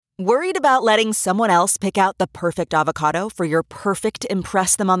Worried about letting someone else pick out the perfect avocado for your perfect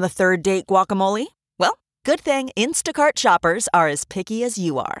impress them on the third date guacamole? Well, good thing Instacart shoppers are as picky as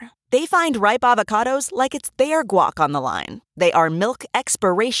you are. They find ripe avocados like it's their guac on the line. They are milk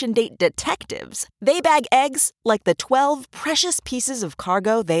expiration date detectives. They bag eggs like the 12 precious pieces of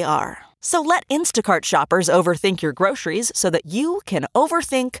cargo they are. So let Instacart shoppers overthink your groceries so that you can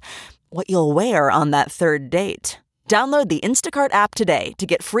overthink what you'll wear on that third date. Download the Instacart app today to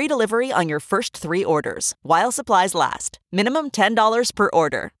get free delivery on your first 3 orders, while supplies last. Minimum $10 per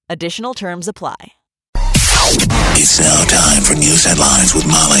order. Additional terms apply. It's now time for news headlines with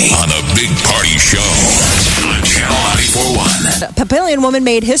Molly on the Big Party Show on Channel 94.1. A Papillion woman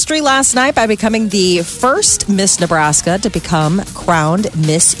made history last night by becoming the first Miss Nebraska to become crowned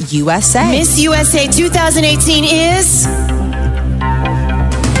Miss USA. Miss USA 2018 is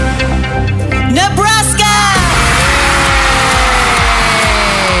Nebraska!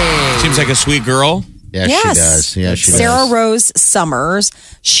 Seems like a sweet girl. Yeah, yes. She does. Yeah, she Sarah does. Rose Summers.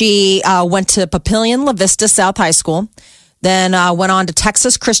 She went to Papillion La Vista South High School, then went on to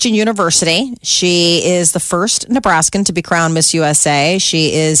Texas Christian University. She is the first Nebraskan to be crowned Miss USA.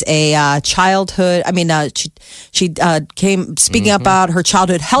 She is a childhood, she came speaking about her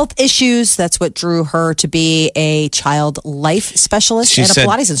childhood health issues. That's what drew her to be a child life specialist and a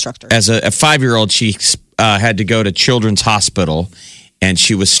Pilates instructor. As a 5-year-old, she had to go to Children's Hospital. And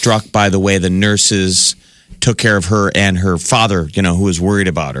she was struck by the way the nurses took care of her and her father, who was worried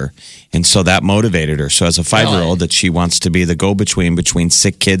about her. And so that motivated her. So as a 5-year-old, that she wants to be the go-between between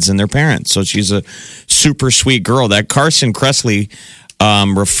sick kids and their parents. So she's a super sweet girl. That Carson Kressley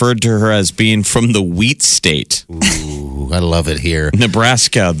referred to her as being from the wheat state. Ooh, I love it here.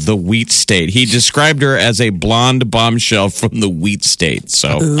 Nebraska, the wheat state. He described her as a blonde bombshell from the wheat state.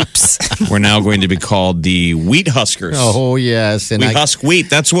 So oops. We're now going to be called the Wheat Huskers. Oh, yes. And we husk wheat.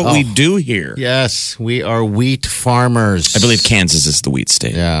 That's what we do here. Yes, we are wheat farmers. I believe Kansas is the wheat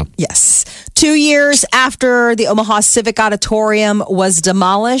state. Yeah. Yes. 2 years after the Omaha Civic Auditorium was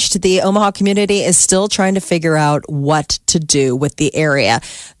demolished, the Omaha community is still trying to figure out what to do with the area.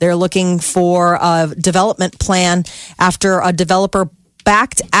 They're looking for a development plan after a developer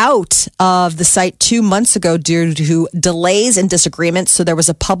backed out of the site 2 months ago due to delays and disagreements. So there was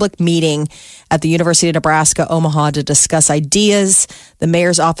a public meeting at the University of Nebraska, Omaha, to discuss ideas. The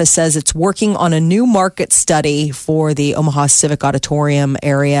mayor's office says it's working on a new market study for the Omaha Civic Auditorium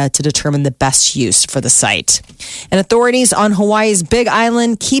area to determine the best use for the site. And authorities on Hawaii's Big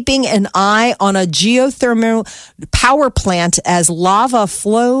Island keeping an eye on a geothermal power plant as lava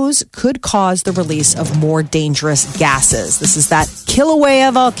flows could cause the release of more dangerous gases. This is that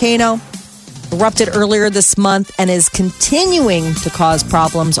Kilauea volcano erupted earlier this month and is continuing to cause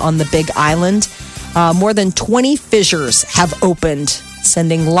problems on the Big Island. More than 20 fissures have opened,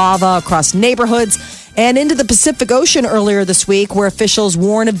 sending lava across neighborhoods and into the Pacific Ocean earlier this week, where officials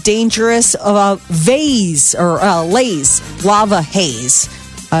warn of dangerous lava haze,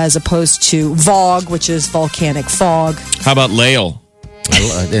 as opposed to VOG, which is volcanic fog. How about Lael?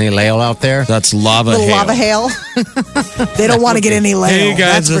 Any Lael out there? That's lava hail. Lava hail. They don't want to get any Lael. Hey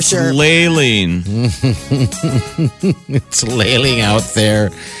guys, that's for it's sure. Lailing. It's Lailing out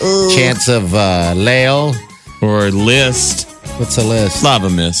there. Ooh. Chance of Lael. Or list. What's a list? Lava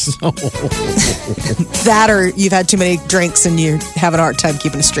mist. That or you've had too many drinks and you're having a hard time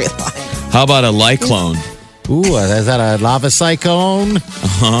keeping a straight line. How about a Lyclone? Ooh, is that a lava cyclone?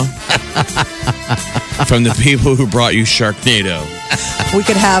 Uh-huh. From the people who brought you Sharknado. We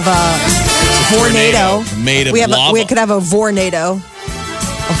could have a Vornado. Made of lava. We could have a Vornado.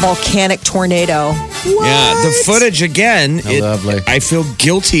 A volcanic tornado. What? Yeah, the footage again. Lovely. I feel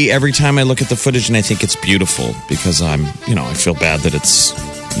guilty every time I look at the footage, and I think it's beautiful because I feel bad that it's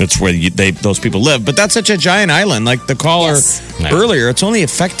where those people live. But that's such a giant island. Like the caller earlier, it's only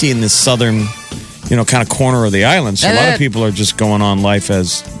affecting the southern, kind of corner of the island. So a lot of people are just going on life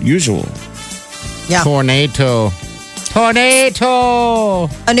as usual. Yeah. Tornado.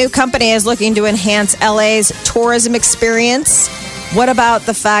 A new company is looking to enhance LA's tourism experience. What about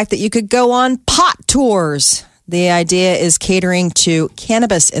the fact that you could go on pot tours? The idea is catering to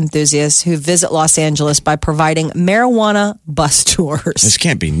cannabis enthusiasts who visit Los Angeles by providing marijuana bus tours. This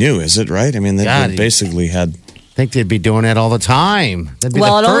can't be new, is it, right? I mean, they basically had... I think they'd be doing it all the time. That'd be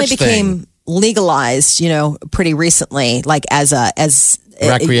well, the it only first became thing. legalized, pretty recently, like as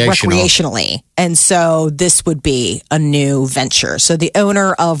recreationally. And so this would be a new venture. So the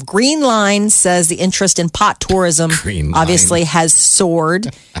owner of Green Line says the interest in pot tourism obviously has soared.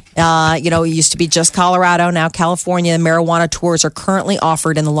 It used to be just Colorado, now California. Marijuana tours are currently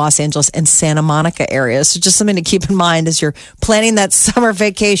offered in the Los Angeles and Santa Monica areas. So just something to keep in mind as you're planning that summer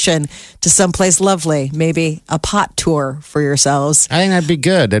vacation to someplace lovely. Maybe a pot tour for yourselves. I think that'd be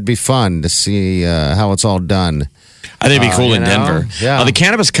good. That'd be fun to see how it's all done. I think it'd be cool in Denver. Yeah. The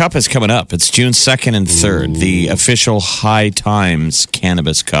Cannabis Cup is coming up. It's June 2nd and 3rd. The official High Times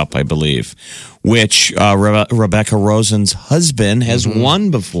Cannabis Cup, I believe, which Rebecca Rosen's husband has won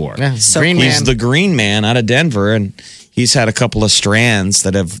before. Yeah, He's the Green Man out of Denver, and he's had a couple of strands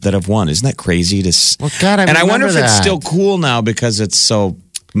that have won. Isn't that crazy? I wonder if it's still cool now because it's so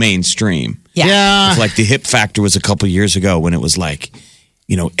mainstream. Yeah. It's like the hip factor was a couple of years ago when it was like,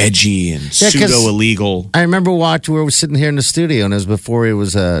 edgy and pseudo illegal. I remember we were sitting here in the studio, and it was before it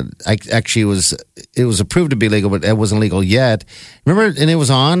was it was approved to be legal, but it wasn't legal yet. Remember, and it was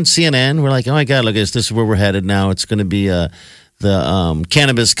on CNN. We're like, oh my God, look at this! This is where we're headed now. It's going to be the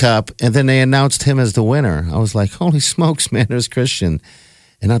Cannabis Cup, and then they announced him as the winner. I was like, holy smokes, man! There's Christian,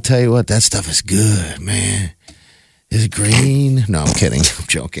 and I'll tell you what, that stuff is good, man. Is it green? No, I'm kidding. I'm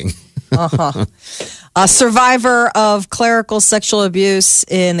joking. A survivor of clerical sexual abuse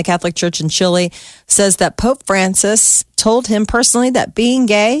in the Catholic Church in Chile says that Pope Francis told him personally that being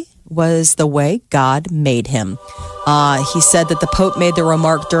gay was the way God made him. He said that the Pope made the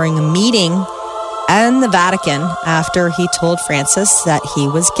remark during a meeting in the Vatican after he told Francis that he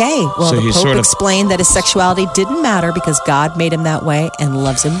was gay. Well, So the he's Pope sort of- explained that his sexuality didn't matter because God made him that way and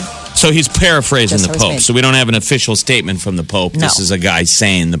loves him. So he's paraphrasing That's the how it's Pope. made. So we don't have an official statement from the Pope. No. This is a guy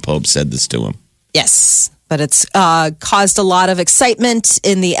saying the Pope said this to him. Yes, but it's caused a lot of excitement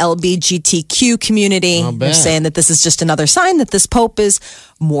in the LGBTQ community. I'll They're bet. saying that this is just another sign that this Pope is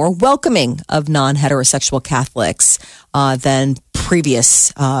more welcoming of non-heterosexual Catholics than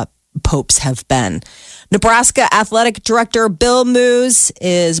previous popes have been. Nebraska Athletic Director Bill Moos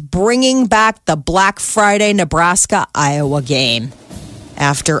is bringing back the Black Friday Nebraska-Iowa game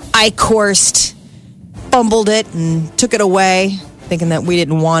after Eichhorst fumbled it and took it away, thinking that we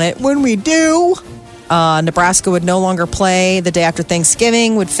didn't want it when we do. Nebraska would no longer play the day after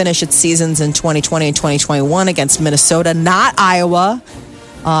Thanksgiving, would finish its seasons in 2020 and 2021 against Minnesota, not Iowa.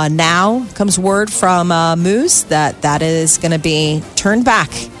 Now comes word from Moose that is going to be turned back.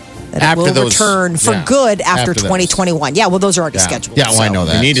 That After it will those- return for yeah, good after after those. 2021. Yeah, well, those are already scheduled. Yeah, well, I so. know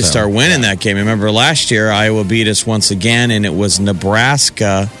that. We need to so, start winning that game. Remember last year, Iowa beat us once again, and it was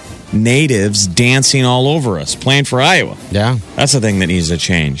Nebraska natives dancing all over us, playing for Iowa. Yeah, That's the thing that needs to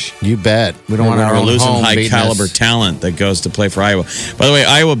change. you bet. We don't want our We're own losing home high beating caliber us. talent that goes to play for Iowa. By the way,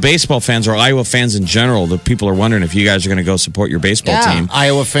 Iowa baseball fans or Iowa fans in general, the people are wondering if you guys are going to go support your baseball Yeah, team.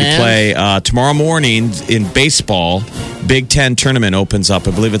 Iowa fans. We play tomorrow morning in baseball. Big Ten tournament opens up.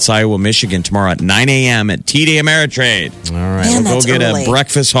 I believe it's Iowa, Michigan tomorrow at 9 a.m. at TD Ameritrade. All right. Man, Go that's get early. a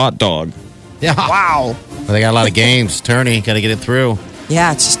breakfast hot dog. Yeah. Wow. Well, they got a lot of games. Tourney, got to get it through.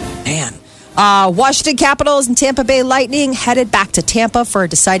 Yeah, it's just, man. Washington Capitals and Tampa Bay Lightning headed back to Tampa for a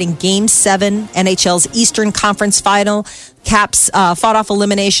deciding Game 7, NHL's Eastern Conference Final. Caps fought off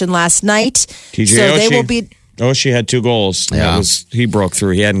elimination last night. TJ so they Oshie. will be... Oshie had 2 goals. Yeah. He broke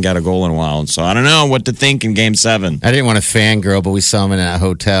through. He hadn't got a goal in a while. And so I don't know what to think in Game 7. I didn't want to fangirl, but we saw him in a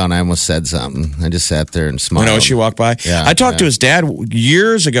hotel, and I almost said something. I just sat there and smiled. When Oshie walked by? Yeah, I talked to yeah. his dad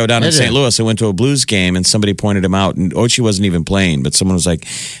years ago down in Did St. you? Louis. I went to a Blues game, and somebody pointed him out. And Oshie wasn't even playing, but someone was like,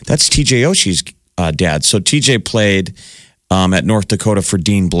 that's TJ Oshie's dad. So TJ played at North Dakota for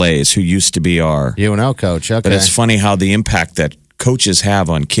Dean Blaze, who used to be our... UNO coach. Okay. But it's funny how the impact that coaches have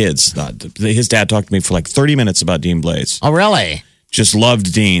on kids. His dad talked to me for like 30 minutes about Dean Blaze. Oh, really? Just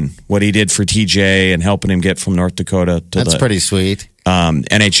loved Dean, what he did for TJ and helping him get from North Dakota to That's the pretty sweet.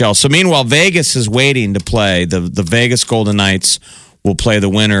 NHL. So meanwhile, Vegas is waiting to play. The Vegas Golden Knights will play the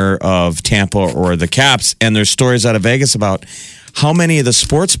winner of Tampa or the Caps. And there's stories out of Vegas about how many of the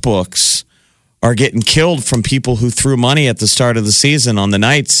sports books are getting killed from people who threw money at the start of the season on the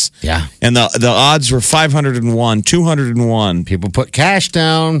Knights. Yeah. And the odds were 501, 201. People put cash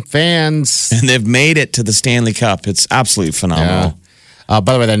down, fans. And they've made it to the Stanley Cup. It's absolutely phenomenal.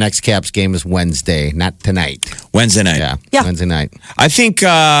 By the way, the next Caps game is Wednesday, not tonight. Wednesday night. Yeah. Wednesday night. I think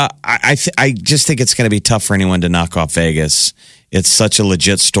I just think it's going to be tough for anyone to knock off Vegas. It's such a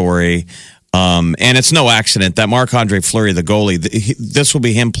legit story. And it's no accident that Marc-Andre Fleury, the goalie, this will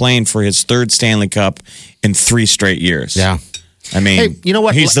be him playing for his 3rd Stanley Cup in 3 straight years. Yeah. I mean, Hey, you know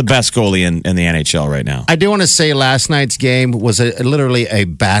what? He's the best goalie in the NHL right now. I do want to say last night's game was literally a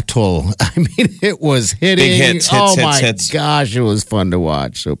battle. I mean, it was hitting. Big hits, oh hits, my hits. gosh, it was fun to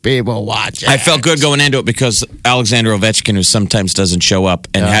watch. So people watch it. I felt good going into it because Alexander Ovechkin, who sometimes doesn't show up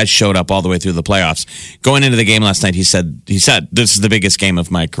and has showed up all the way through the playoffs, going into the game last night, he said, this is the biggest game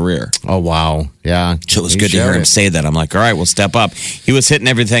of my career. Oh, wow. Yeah. So it was He good to hear showed him it. say that. I'm like, all right, we'll step up. He was hitting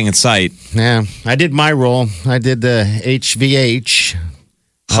everything in sight. Yeah. I did my role. I did the HVH.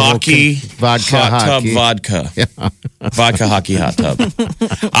 Hockey, Vodka hot tub, hockey. vodka. Vodka, hockey, hot tub.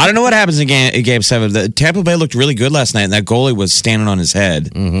 I don't know what happens in game 7. The Tampa Bay looked really good last night, and that goalie was standing on his head.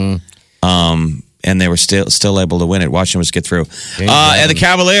 And they were still able to win it. Washington was get through. And the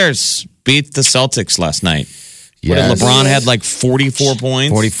Cavaliers beat the Celtics last night. What did Yes. LeBron had like 44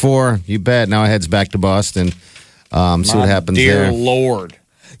 points? 44. You bet. Now it heads back to Boston. See what happens Dear there. Lord.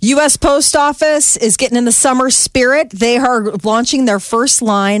 U.S. Post Office is getting in the summer spirit. They are launching their first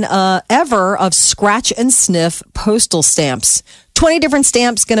line ever of scratch and sniff postal stamps. 20 different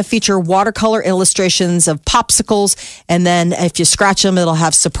stamps going to feature watercolor illustrations of popsicles. And then if you scratch them, it'll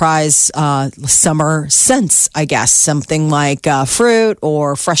have surprise summer scents, I guess. Something like fruit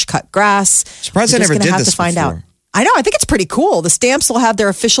or fresh cut grass. Surprised I We're just never gonna did have this to find before. out. I know. I think it's pretty cool. The stamps will have their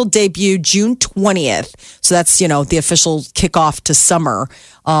official debut June 20th. So that's, the official kickoff to summer.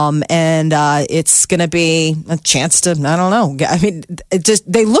 And it's going to be a chance to, I don't know. I mean,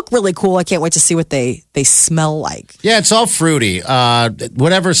 they look really cool. I can't wait to see what they smell like. Yeah, it's all fruity.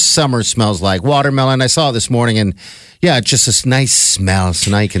 Whatever summer smells like. Watermelon. I saw it this morning, and yeah, it's just this nice smell.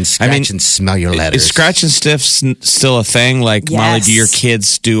 So now you can scratch and smell your letters. Is scratch and sniff still a thing? Like, Yes. Molly, do your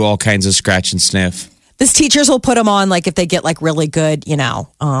kids do all kinds of scratch and sniff? This teachers will put them on, like if they get like really good,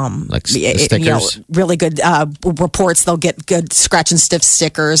 Like stickers? really good reports. They'll get good scratch and stiff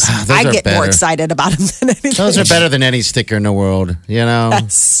stickers. Those I are get more better. excited about them than anything. Those are better than any sticker in the world.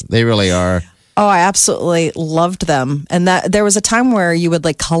 Yes. They really are. Oh, I absolutely loved them. And that there was a time where you would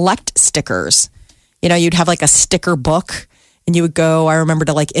like collect stickers. You'd have like a sticker book and you would go, I remember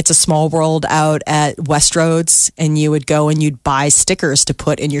to like It's a Small World out at Westroads, and you would go and you'd buy stickers to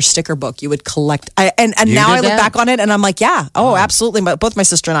put in your sticker book. You would collect. And now I did look that? back on it and I'm like, yeah. Oh, absolutely. But both my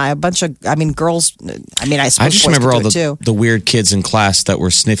sister and I, girls, I suppose I just boys remember could all do it too. the weird kids in class that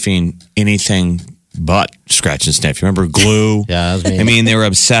were sniffing anything but scratch and sniff. You remember glue? Yeah, that was me. I mean, they were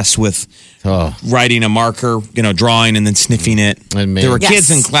obsessed with writing a marker, drawing and then sniffing it. And me. There were Yes. kids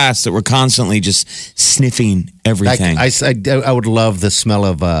in class that were constantly just sniffing Like, everything. I would love the smell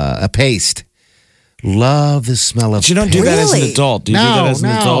of a paste. Love the smell of But you don't do that as an Really? adult. Do you do No, that as an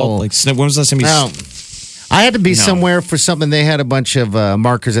no. adult? Like, when was the last time you... No. I had to be somewhere for something. They had a bunch of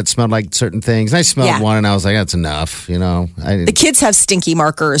markers that smelled like certain things. And I smelled Yeah. one, and I was like, "That's enough." The kids have stinky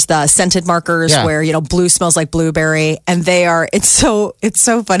markers, the scented markers Yeah. where, blue smells like blueberry. And it's so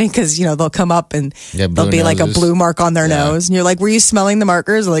funny because, they'll come up and Yeah, there'll blue be like a noses. blue mark on their nose. And you're like, were you smelling the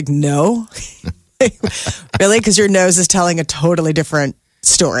markers? They're like, no. Really? Because your nose is telling a totally different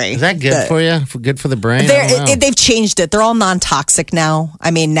story. Is that good for you? Good for the brain? I don't know. They've changed it. They're all non-toxic now.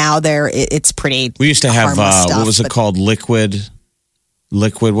 I mean, now it's pretty. We used to have, harmless stuff, what was it but- called? Liquid,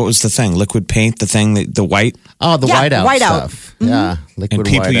 what was the thing? Liquid paint, the thing, the white? Oh, the Yeah, whiteout whiteout. stuff. Yeah, liquid And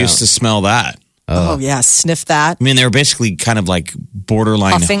people whiteout. used to smell that. Oh, yeah. Sniff that. I mean, they were basically kind of like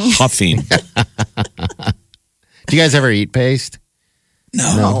borderline Huffing. huffing. Do you guys ever eat paste?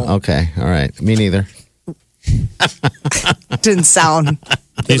 No. Okay. All right. Me neither. Didn't sound.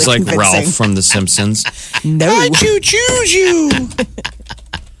 He's really like convincing. Ralph from The Simpsons. No. choose you.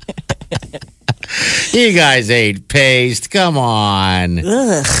 You guys ate paste. Come on.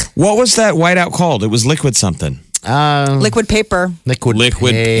 What was that whiteout called? It was liquid something. Liquid paper. Liquid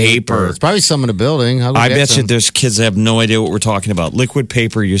paper. It's probably some in the building. I'll go I get bet you some. there's kids that have no idea what we're talking about. Liquid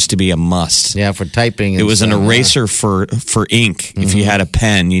paper used to be a must. Yeah, for typing. It and was an stuff, eraser for ink. If you had a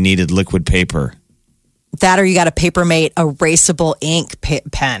pen, you needed liquid paper. That or you got a Papermate erasable ink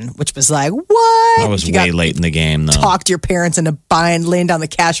pen, which was like, what? That was You way got- late in the game, though. Talk to your parents into laying down the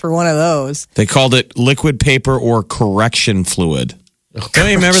cash for one of those. They called it liquid paper or correction fluid. Don't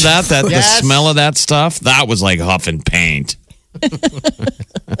you remember that? Yes. The smell of that stuff? That was like huffing paint. Did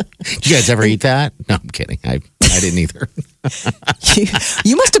you guys ever eat that? No, I'm kidding. I didn't either.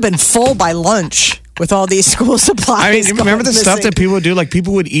 You must have been full by lunch with all these school supplies. I mean, you remember the going stuff missing. that people would do? Like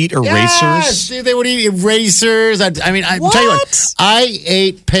people would eat erasers. Yes, dude, they would eat erasers. I tell you what, What? I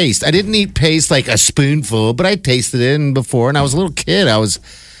ate paste. I didn't eat paste like a spoonful, but I tasted it before, and I was a little kid.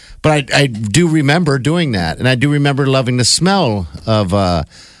 But I do remember doing that, and I do remember loving the smell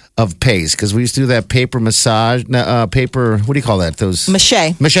of paste because we used to do that paper massage, paper. What do you call that? Those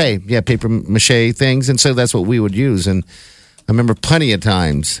Mache. mache, yeah, paper mache things, and so that's what we would use. And I remember plenty of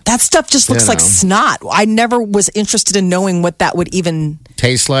times. That stuff just looks like know. snot. I never was interested in knowing what that would even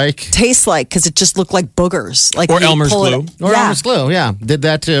Taste like? taste like because it just looked like boogers. Like Or you Elmer's pull it- glue. Or yeah. Elmer's glue, yeah. Did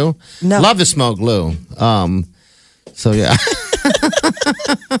that too. No. Love to smoke glue. So yeah.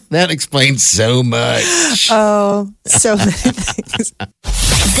 That explains so much. So many things.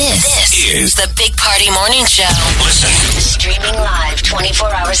 This is The Big Party Morning Show. Listen. Streaming live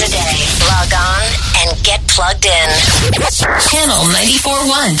 24 hours a day. Log on and get plugged in.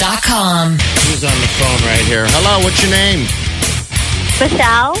 Channel941.com. Who's on the phone right here? Hello, what's your name?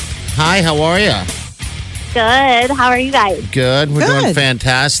 Michelle, Hi, how are you? good. How are you guys? Good. We're doing Good.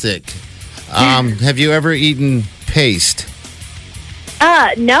 fantastic. Have you ever eaten paste?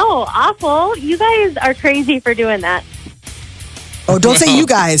 No, awful. You guys are crazy for doing that. Oh, don't say you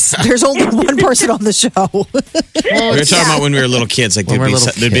guys. There's only one person on the show. We were talking about when we were little kids. Like When there'd we be, were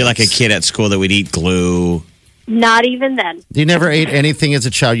little there'd be like a kids. kid at school that would eat glue. Not even then. You never ate anything as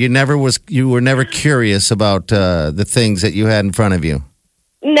a child. You were never curious about the things that you had in front of you.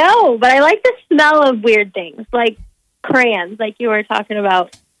 No, but I like the smell of weird things, like crayons, like you were talking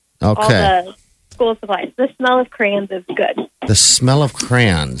about. All Okay. the school supplies. The smell of crayons is good. The smell of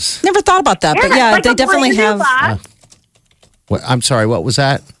crayons. Never thought about that, but yeah, like they a definitely brand new have. box, What, I'm sorry, what was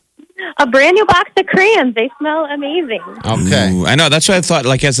that? a brand new box of crayons. They smell amazing. Okay. Ooh, I know. That's why I thought,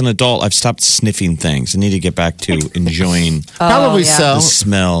 like, as an adult, I've stopped sniffing things. I need to get back to enjoying Probably yeah. so. the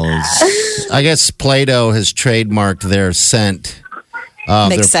smells. I guess Play-Doh has trademarked their scent.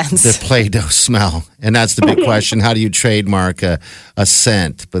 Makes their, sense. Their Play-Doh smell. And that's the big question. How do you trademark a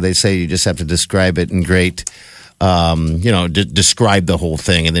scent? But they say you just have to describe it in great, describe the whole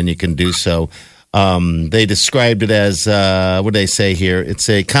thing, and then you can do so. They described it as, what do they say here? It's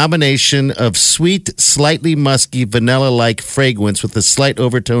a combination of sweet, slightly musky, vanilla-like fragrance with the slight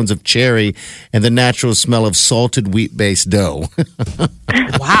overtones of cherry and the natural smell of salted wheat-based dough.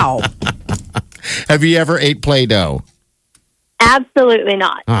 Wow. Have you ever ate Play-Doh? Absolutely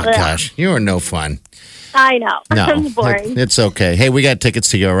not. Oh, Ugh. gosh. You are no fun. I know. No, It's boring. it's okay. Hey, we got tickets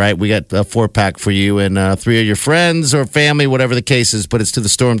to go, right? We got a 4-pack for you and 3 of your friends or family, whatever the case is. But it's to the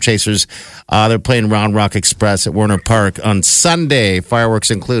Storm Chasers. They're playing Round Rock Express at Warner Park on Sunday.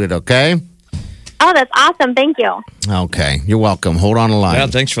 Fireworks included, okay? Oh, that's awesome. Thank you. Okay. You're welcome. Hold on the line. Well,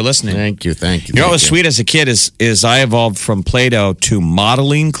 thanks for listening. Thank you. You know what was sweet as a kid is I evolved from Play-Doh to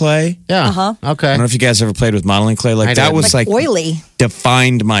modeling clay. Yeah. Uh-huh. I Okay. don't know if you guys ever played with modeling clay. Like I that did. was Like like oily.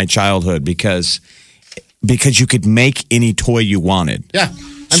 defined my childhood because you could make any toy you wanted. Yeah.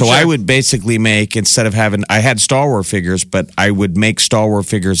 So I would basically make, instead of having, I had Star Wars figures, but I would make Star Wars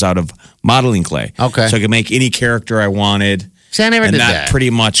figures out of modeling clay. Okay. So I could make any character I wanted. See, I never and did that that. pretty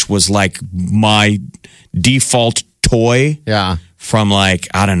much was like my default toy Yeah. from like,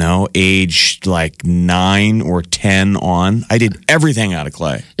 I don't know, age like 9 or 10 on. I did everything out of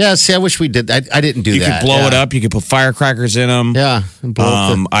clay. Yeah. See, I wish we did. I didn't do You that. could blow Yeah. it up. You could put firecrackers in them. Yeah. And blow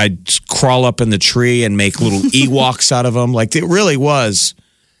up the- I'd crawl up in the tree and make little Ewoks out of them. Like it really was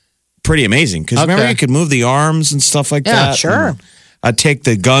pretty amazing. Because remember, Okay. you could move the arms and stuff like Yeah, that. sure. And I'd take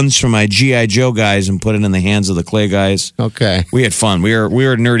the guns from my GI Joe guys and put it in the hands of the clay guys. Okay. We had fun. We were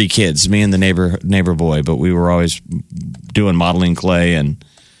nerdy kids, me and the neighbor boy, but we were always doing modeling clay and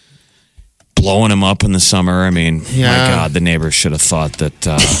blowing them up in the summer. I mean, Yeah. my God, the neighbors should have thought that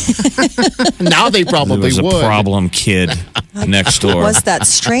Now they there probably was a would. problem kid next door. Was that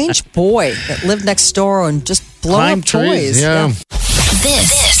strange boy that lived next door and just blow Climb up trees. toys? Yeah.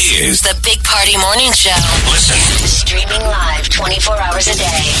 This is the Big Party Morning Show. Listen. Streaming live 24 hours a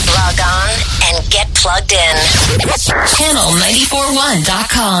day. Log on and get plugged in.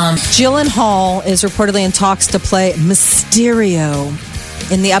 Channel941.com. Gyllenhaal is reportedly in talks to play Mysterio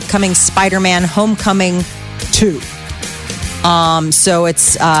in the upcoming Spider-Man Homecoming 2. So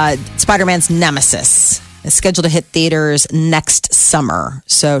it's Spider-Man's nemesis. It's scheduled to hit theaters next summer.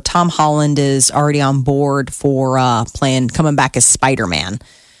 So Tom Holland is already on board for coming back as Spider-Man.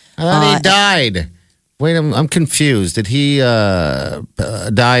 I thought he died. Wait, I'm confused. Did he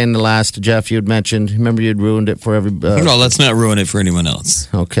die in the last, Jeff, you had mentioned? Remember you had ruined it for everybody? No, let's not ruin it for anyone else.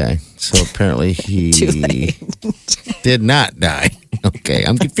 Okay. So apparently he Too late. did not die. Okay.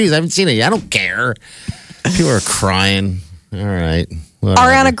 I'm confused. I haven't seen it. I don't care. People are crying. All right. Whatever.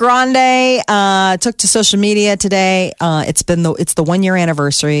 Ariana Grande took to social media today. It's the 1-year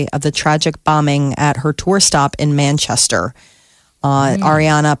anniversary of the tragic bombing at her tour stop in Manchester.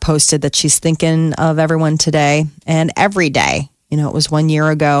 Ariana posted that she's thinking of everyone today and every day It was 1 year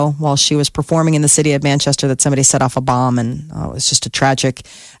ago while she was performing in the city of Manchester that somebody set off a bomb, and it was just a tragic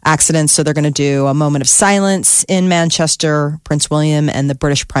accident. So they're going to do a moment of silence in Manchester. Prince William and the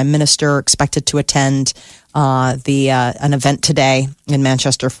British Prime Minister are expected to attend an event today in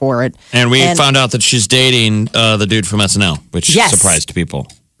Manchester for it. And we found out that she's dating the dude from SNL, which surprised people.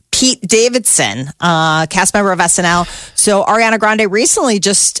 Pete Davidson, cast member of SNL. So Ariana Grande recently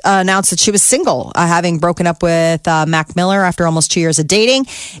just announced that she was single, having broken up with Mac Miller after almost 2 years of dating.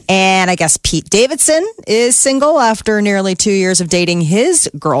 And I guess Pete Davidson is single after nearly 2 years of dating his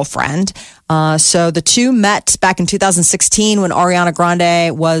girlfriend. So the two met back in 2016 when Ariana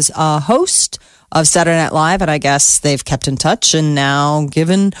Grande was a host of Saturday Night Live, and I guess they've kept in touch and now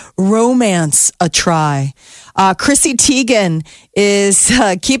given romance a try. Chrissy Teigen is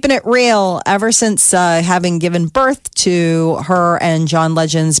keeping it real ever since having given birth to her and John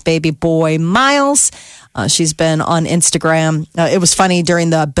Legend's baby boy, Miles. She's been on Instagram. It was funny during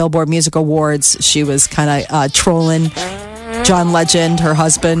the Billboard Music Awards. She was kind of trolling John Legend, her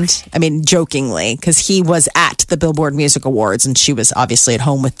husband. I mean, jokingly, because he was at the Billboard Music Awards and she was obviously at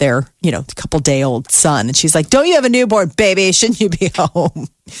home with their, couple-day-old son. And she's like, "Don't you have a newborn, baby? Shouldn't you be home?"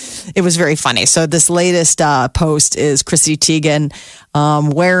 It was very funny. So this latest post is Chrissy Teigen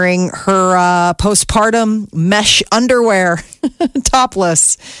wearing her postpartum mesh underwear,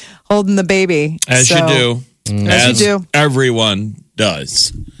 topless, holding the baby. As you do. As you do. Everyone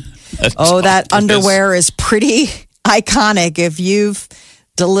does. That underwear is pretty iconic. If you've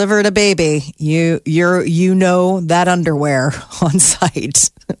delivered a baby, you know that underwear on site.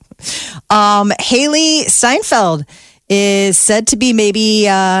 Haley Steinfeld is said to be maybe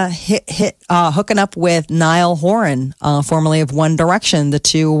hooking up with Niall Horan, formerly of One Direction. The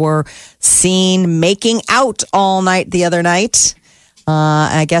two were seen making out all night the other night.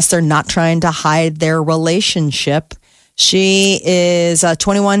 I guess they're not trying to hide their relationship. She is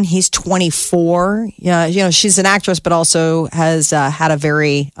 21. He's 24. She's an actress, but also has had a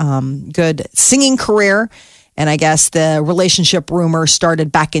very good singing career. And I guess the relationship rumor started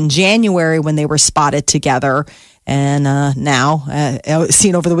back in January when they were spotted together. And now,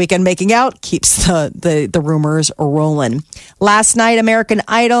 seen over the weekend making out, keeps the rumors rolling. Last night, American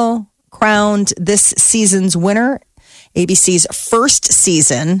Idol crowned this season's winner, ABC's first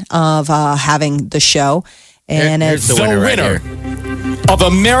season of having the show. And here's the winner of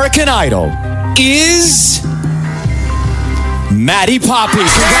American Idol is Maddie Poppy.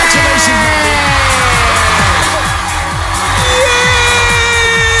 Congratulations, Maddie.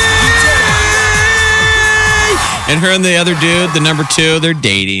 And her and the other dude, the number two, they're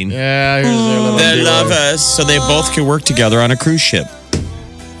dating. Yeah, they love us, so they both can work together on a cruise ship.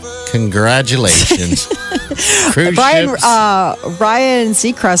 Congratulations. Ryan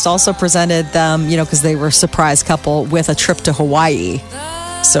Seacrest also presented them, because they were a surprise couple with a trip to Hawaii.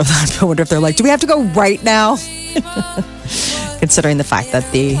 So I wonder if they're like, do we have to go right now? Considering the fact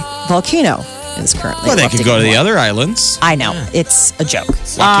that the volcano is currently Well, they could go to the Hawaii. other islands. I know. It's a joke.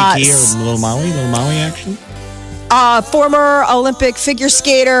 Waikiki or Little Maui action. Former Olympic figure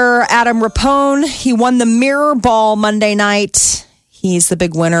skater Adam Rapone, he won the mirror ball Monday night. He's the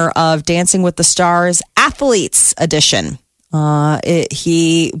big winner of Dancing with the Stars Athletes Edition.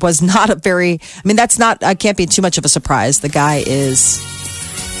 He was not that can't be too much of a surprise. The guy is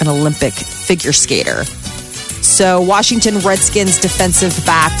an Olympic figure skater. So Washington Redskins defensive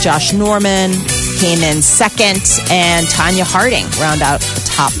back Josh Norman came in second, and Tanya Harding round out the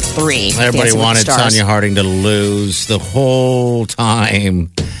top three. Everybody wanted Tanya Harding to lose the whole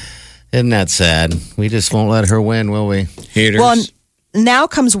time. Isn't that sad? We just won't let her win, will we? Haters. Well, now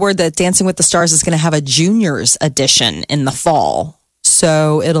comes word that Dancing with the Stars is going to have a juniors edition in the fall.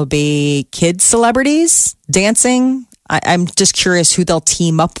 So it'll be kid celebrities dancing. I'm just curious who they'll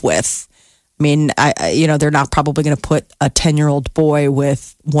team up with. I mean, they're not probably going to put a 10-year-old boy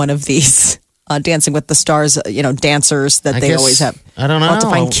with one of these Dancing with the Stars, dancers that they always have. I don't know. Have to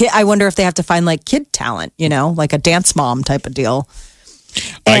find I wonder if they have to find like kid talent, like a dance mom type of deal.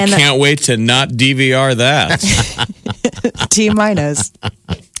 I can't wait to not DVR that. T-minus.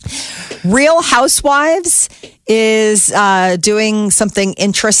 Real Housewives is doing something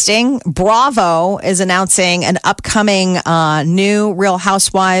interesting. Bravo is announcing an upcoming new Real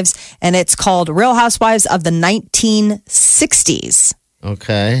Housewives, and it's called Real Housewives of the 1960s.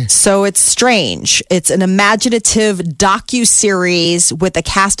 Okay. So it's strange. It's an imaginative docu-series with a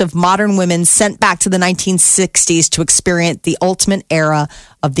cast of modern women sent back to the 1960s to experience the ultimate era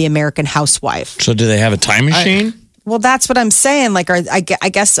of the American housewife. So do they have a time machine? Well, that's what I'm saying. Like, I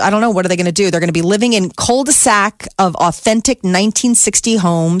guess, I don't know. What are they going to do? They're going to be living in cul-de-sac of authentic 1960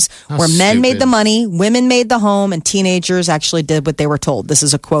 homes where men made the money, women made the home, and teenagers actually did what they were told. This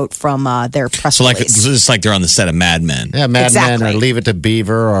is a quote from their press release. It's like they're on the set of Mad Men. Yeah, Mad Men or Leave It to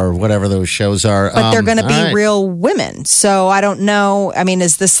Beaver or whatever those shows are. But they're going to be real women. So I don't know. I mean,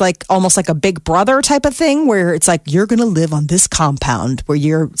 is this like almost like a Big Brother type of thing where it's like you're going to live on this compound where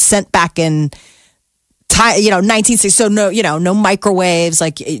you're sent back in 1960, so no microwaves.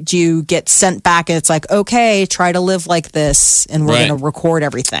 Like, do you get sent back and it's like, okay, try to live like this, and we're going to record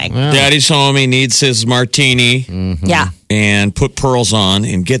everything. Yeah. Daddy's home. He needs his martini. Mm-hmm. Yeah, and put pearls on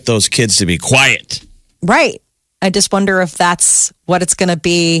and get those kids to be quiet. Right. I just wonder if that's what it's going to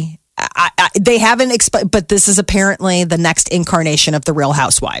be. They haven't explained, but this is apparently the next incarnation of the Real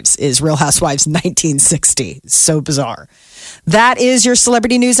Housewives. Is Real Housewives 1960? So bizarre. That is your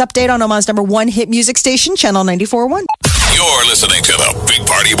celebrity news update on Omaha's number one hit music station, Channel 94.1. You're listening to the Big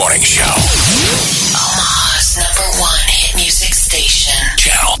Party Morning Show. Omaha.